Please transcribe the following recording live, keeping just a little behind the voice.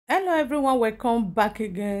Hello everyone, welcome back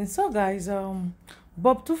again. So guys,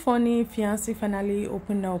 Bob2funny fiancée finally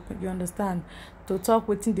opened up, you understand, to talk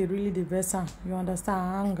wetin dey really the vex am, you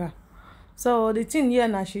understand, anger. So the thing here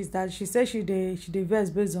now is that she said she dey vex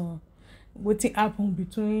based on wetin happen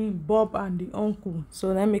between Bob and the uncle, so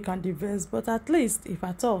let me can vex. But at least, if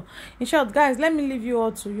at all, in short guys, let me leave you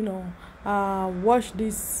all to watch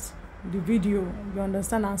the video, you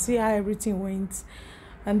understand, and see how everything went.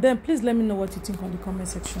 And then please let me know what you think on the comment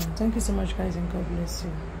section. Thank you so much guys, and God bless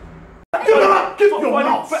you. Keep your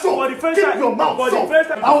mouth shut. Keep your mouth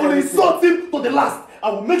shut. I will insult him to the last.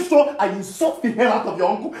 I will make sure I insult the hell out of your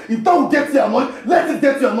uncle. If that will get you annoyed, let it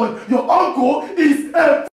get you annoyed. Your uncle is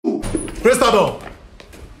a fool. Christabel!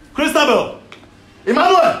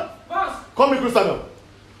 Emmanuel! Boss! Call me Christabel.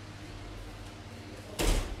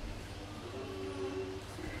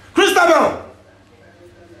 Christabel!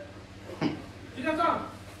 You can come.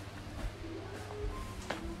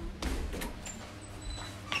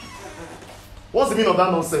 What's the meaning of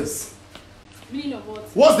that nonsense? Meaning of what?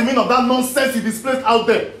 What's the meaning of that nonsense you displayed out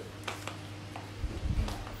there?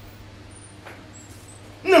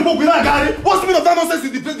 What's the meaning of that nonsense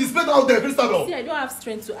you displayed out there, Christabel? See, I don't have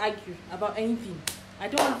strength to argue about anything. I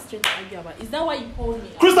don't have strength to argue about. Is that why you called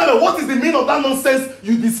me? Christabel, what is the meaning of that nonsense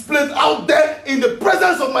you displayed out there in the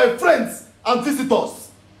presence of my friends and visitors?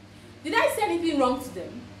 Did I say anything wrong to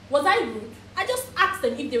them? Was I rude? I just asked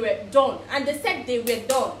them if they were done, and they said they were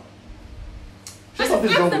done. I just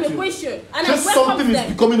asked them a question, and I welcomed them. Something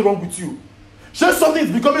is becoming wrong with you. Something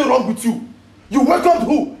is becoming wrong with you. You welcomed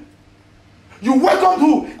who? You welcomed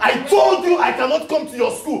who? I told you I cannot come to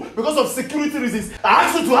your school because of security reasons. I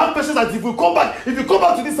asked you to have patience that if you come back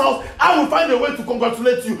to this house, I will find a way to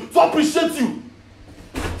congratulate you, to appreciate you,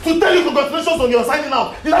 to tell you congratulations on your signing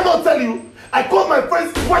out. Did I not tell you? I called my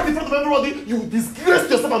friends right in front of everybody. You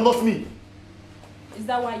disgraced yourself and not me. Is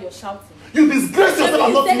that why you're shouting? You disgraced yourself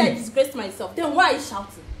and not me. You said I disgraced myself. Then why are you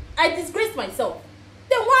shouting? I disgraced myself.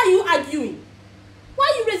 Then why are you arguing?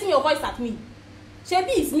 Why are you raising your voice at me? Shebi,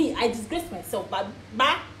 it's me. I disgraced myself. But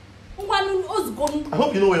I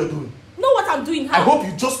hope you know what you're doing. Know what I'm doing? How? I hope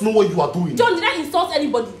you just know what you are doing. John, did I insult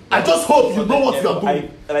anybody? I just hope you know what you are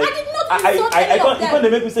doing. I did not insult any of them. You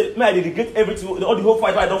can't make me say, man, I regret everything, all the whole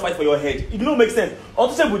fight, I don't fight for your head. It don't make sense.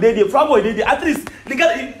 Also, say, at least, the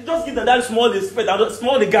guy, just give them that small respect,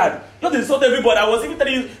 small regard. Just insult everybody. I was even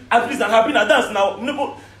telling you, at least I'm happy in a dance now.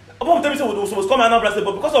 About time we was come and now, but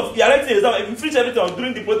because of the electing exam, if we finish everything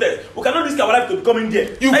during the protest, we cannot risk our life to come in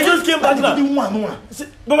there. I just came back now.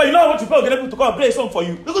 But you know what you pay people to come and play a song for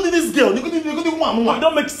you. Look at this girl. Look at it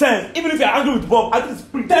don't make sense. Even if you're angry with Bob, at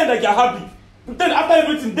least pretend like you're happy. Pretend after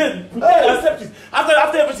everything, then pretend accept it.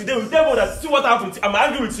 After everything, then we tell that see what happens. I'm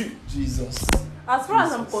angry with you. Jesus. As far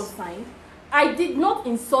as I'm concerned, I did not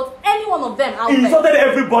insult any one of them out there. You insulted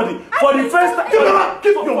everybody. For the first time.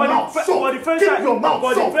 Keep your mouth shut. Keep your mouth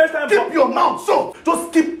shut. Keep your mouth shut.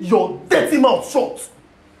 Just keep your dirty mouth shut.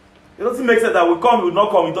 It doesn't make sense that we come, we will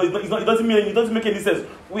not come. It doesn't make any sense.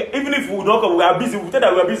 Even if we will not come, we are busy. We tell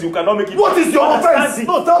that we are busy, we cannot make it. What is your offense?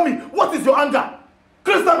 No, tell me. What is your anger?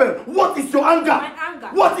 Christabel, what is your anger? My anger.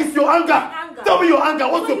 What is your anger? My anger. Tell me your anger.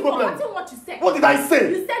 What's your problem? What you said. What did I say?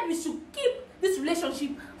 You said we should keep this relationship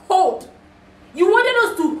hold. You wanted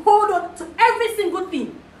us to hold on to every single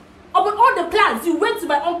thing. About all the plans, you went to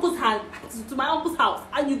my uncle's house,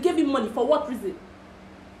 and you gave him money. For what reason?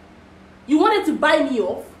 You wanted to buy me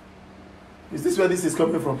off? Is this where this is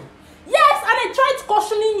coming from? Yes, and I tried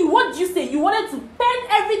cautioning you. What did you say? You wanted to spend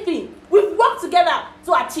everything we've worked together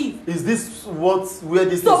to achieve. Is this where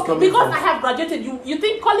this is coming from? Because I have graduated, you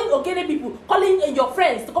think calling Ogene people, calling your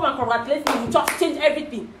friends to come and congratulate me, you just change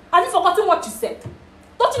everything? Have you forgotten what you said?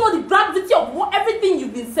 Don't you know the gravity of everything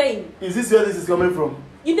you've been saying? Is this where this is coming from?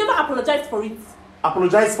 You never apologized for it.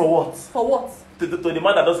 Apologize for what? For what? To the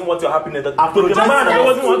man that doesn't want your happiness. Apologize to the man that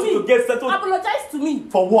doesn't want you to get settled. Apologize to me.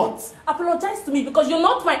 For what? Apologize to me because you're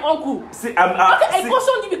not my uncle. See, I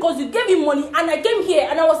cautioned you because you gave him money and I came here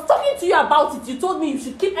and I was talking to you about it. You told me you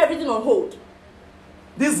should keep everything on hold.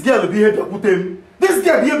 This girl behavior put him. This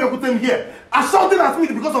girl behavior put him here. I shouted at me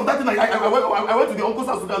because of that thing. I went to the uncle's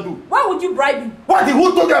house to do. Why would you bribe him?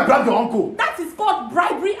 Who told you I bribed your uncle? That is called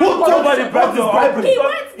bribery. Who told you bribe your uncle? He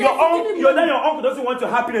went there your uncle doesn't want your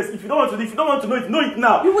happiness. If you don't want to know it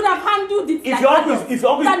now. You would have handled it. If your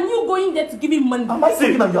uncle than you going there to give him money. Am I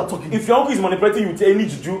saying that you are talking? If your uncle is manipulating you with any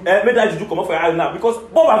juju, make that juju come off your eye now. Because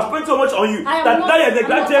Bob has spent so much on you that now you're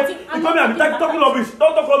neglected. You come here and be talking rubbish.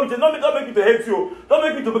 Don't talk rubbish. Don't make me to hate you. Don't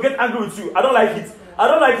make me to get angry with you. I don't like it. I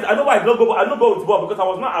know why I don't go with Bob because I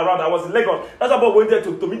was not around. I was in Lagos. That's why Bob went there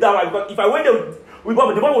to meet that one. Because if I went there with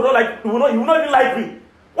Bob, the man would not like. He would not even like me.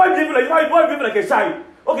 Why behave like a child?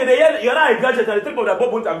 Okay, you're not a graduate and they think of that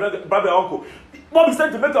Bob went and grab your uncle. Bob is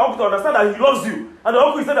trying to make your uncle to understand that he loves you. And the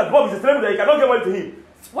uncle is saying that Bob is a celebrity that you cannot get money to him.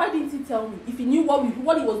 Why didn't he tell me if he knew what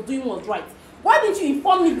he was doing was right? Why didn't you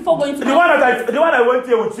inform me before going to the one I went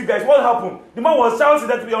here with you guys, what happened? The man was shouting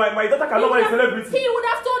that my daughter cannot marry a celebrity. He would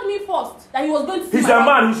have told me first that he was going to see He's a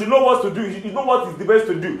man, he should know what to do. He should know what is the best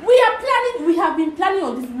to do. We have been planning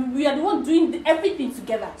on this. We are the ones doing everything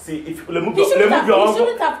together. See, if remove your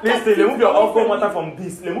uncle matter from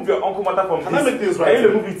this. Remove your uncle matter from Can I make things right? Can you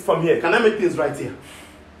remove it from here? Can I make things right here?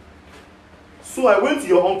 So I went to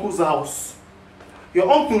your uncle's house.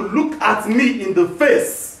 Your uncle looked at me in the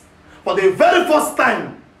face for the very first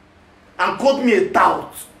time and called me a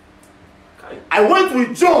tout. I went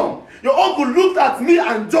with John. Your uncle looked at me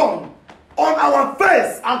and John on our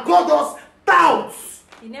face and called us touts.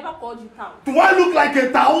 He never called you tout. Do I look like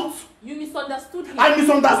a tout? You misunderstood him. I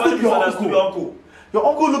misunderstood your uncle. Your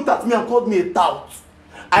uncle looked at me and called me a tout.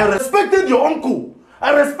 I respected your uncle.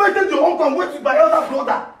 I respected your uncle and went with my elder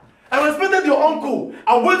brother. I respected your uncle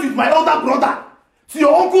and went with my elder brother to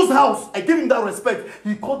your uncle's house. I gave him that respect.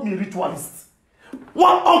 He called me a ritualist.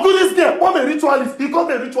 What uncle is there? What a ritualist? He called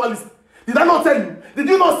me a ritualist. Did I not tell you? Did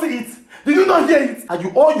you not see it? Did you not hear it?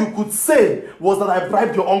 And all you could say was that I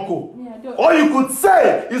bribed your uncle. Yeah, all you could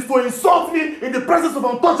say is to insult me in the presence of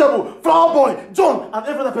untouchable, flower boy, John, and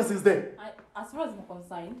every other person is there. As far as I'm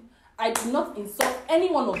concerned, I did not insult any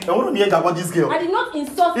one of you. I want to hear about this girl. I did not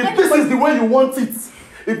insult anyone. If this is the way you want it,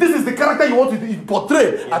 if this is the character you want to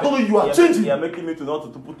portray, I don't know, you are changing. You are making me to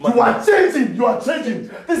not to put my... You are changing. You are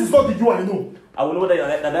changing. This is not the you I know. I will know that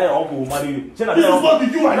your uncle will marry you. This is not the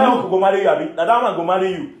you I know. Uncle will marry you. That man will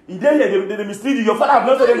marry you. He did they mislead you. Your father have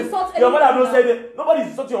not said it. Your father have not said it. Nobody is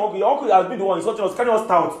insulting your uncle. Your uncle has been the one insulting us, carrying us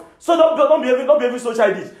out. So don't behave so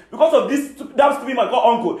childish. Because of this damn stupid man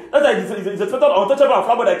called uncle. That's why he's expected untouchable and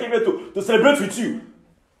flower that came here to celebrate with you.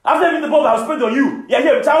 After everything the Bob has spent on you, you're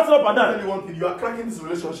here shouting up and down. Let me tell you one thing, you are cracking this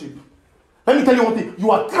relationship. Let me tell you one thing, you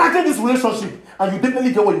are cracking this relationship and you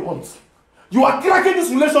definitely get what you want. You are cracking this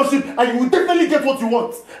relationship and you will definitely get what you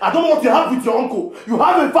want. I don't know what you have with your uncle. You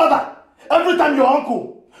have a father. Every time your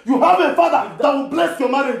uncle, you have a father that will bless your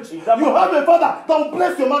marriage. You have a father that will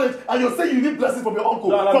bless your marriage and you say you need blessing from your uncle.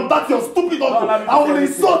 From that your stupid uncle. I will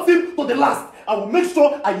insult him to the last. I will make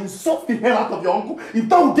sure I insult the hell out of your uncle. If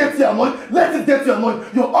that will get you annoyed, let it get you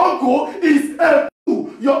annoyed. Your uncle is a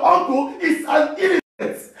fool. Your uncle is an idiot.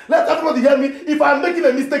 Let everybody hear me. If I'm making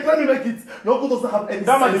a mistake, let me make it. Your uncle doesn't have any sense.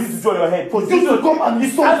 That man used to join your head. For you to come and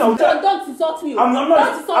insult me. Don't insult me.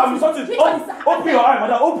 I'm insulting. Open your eye,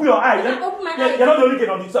 madam. Open your eye. Open my eye. You're not the only kid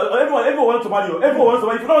on this. Everyone wants to marry you. Everyone wants to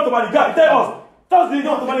marry you. If you don't want to marry you, God, tell us. Tell us the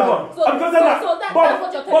don't want to marry Bob. So that's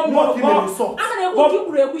what you're telling me.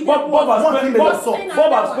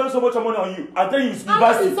 Bob has spent so much money on you. And then you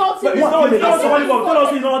invest it. Tell us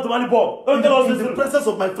you don't want to marry Bob. Don't tell us in the presence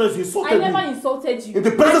of my friends, you insulted me. I never insulted you. In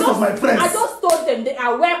the presence of my friends. I just told them they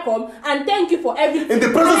are welcome and thank you for everything. In the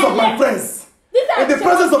presence of my friends. In the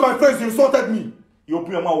presence of my friends, you insulted me. You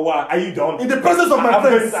open your mouth, why? Are you done? In the presence of my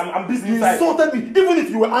friends, I'm busy you inside. insulted me. Even if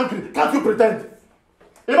you were angry, can't you pretend?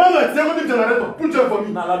 Emmanuel, the generator, put it for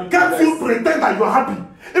me. Can't you pretend that you are happy?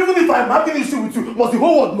 Even if I'm having an issue with you, must the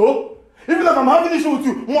whole world know? Even if I'm having an issue with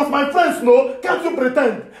you, must my friends know? Can't you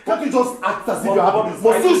pretend? Can't you just act as if you're happy?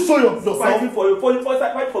 Must you show yourself? Fighting for both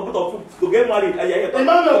of you to get married.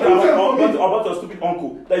 Emmanuel, about your stupid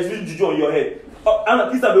uncle that is doing juju on your head. Anna,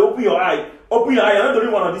 please, open your eye. Open your eye. You're not the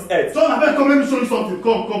only one on this earth. John, come, let me show you something.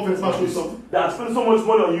 Come first, I'll show you something. They have spent so much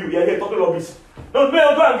money on you. You're here talking rubbish. Don't go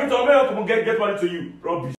and get money to you.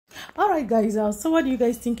 Rubbish. Alright guys, so what do you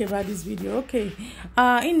guys think about this video? Okay,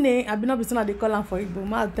 I've been not saying they call for it, but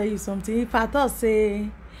I'll tell you something. If I thought say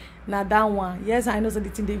now that one, yes, I know the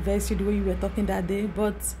thing they vex you the way you were talking that day,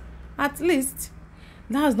 but at least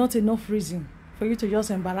that is not enough reason for you to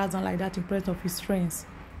just embarrass them like that in front of his friends.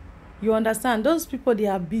 You understand? Those people, they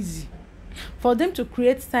are busy. For them to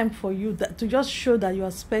create time for you, to just show that you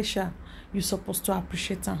are special, you're supposed to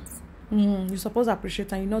appreciate them. You're supposed to appreciate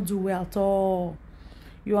them. You not do well at all.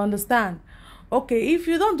 You understand? Okay, if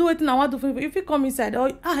you don't do it, I want to. If you come inside,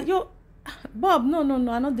 Bob, no, I'm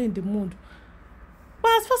not in the mood.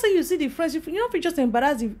 But as far as you see the friends, if you just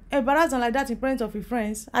embarrass them like that in front of your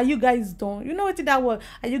friends, are you guys done? You know what that was?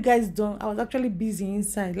 Are you guys done? I was actually busy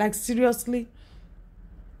inside. Like seriously.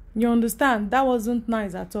 You understand? That wasn't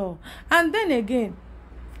nice at all. And then again,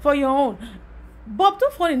 for your own,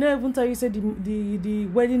 Bob2funny not even tell you say the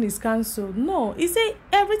wedding is cancelled. No, he say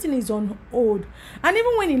everything is on hold. And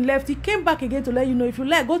even when he left, he came back again to let you know, if you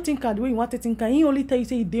like, go think the way you want to think, and he only tell you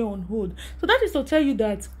say they on hold. So that is to tell you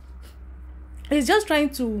that he's just trying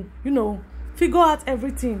to, figure out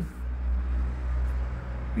everything.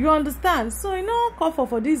 You understand? So you know, call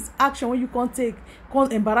for this action when you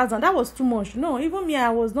can't embarrass, and that was too much. No, even me, I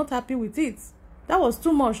was not happy with it. That was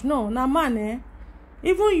too much. No, now man,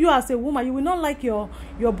 even you as a woman, you will not like your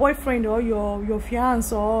boyfriend or your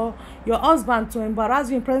fiancé or your husband to embarrass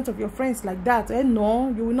you in presence of your friends like that. No,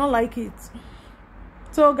 you will not like it.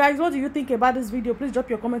 So guys, what do you think about this video? Please drop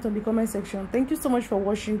your comment on the comment section. Thank you so much for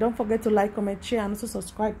watching. Don't forget to like, comment, share, and also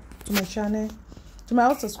subscribe to my channel. To my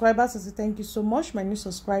old subscribers, I say thank you so much. My new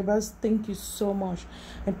subscribers, thank you so much.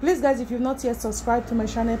 And please guys, if you've not yet subscribed to my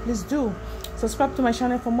channel, please do subscribe to my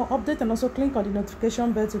channel for more updates, and also click on the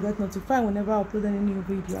notification bell to get notified whenever I upload any new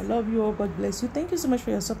video. I love you all. God bless you. Thank you so much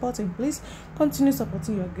for your support, and please continue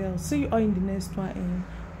supporting your girl. See you all in the next one, and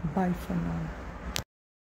bye for now.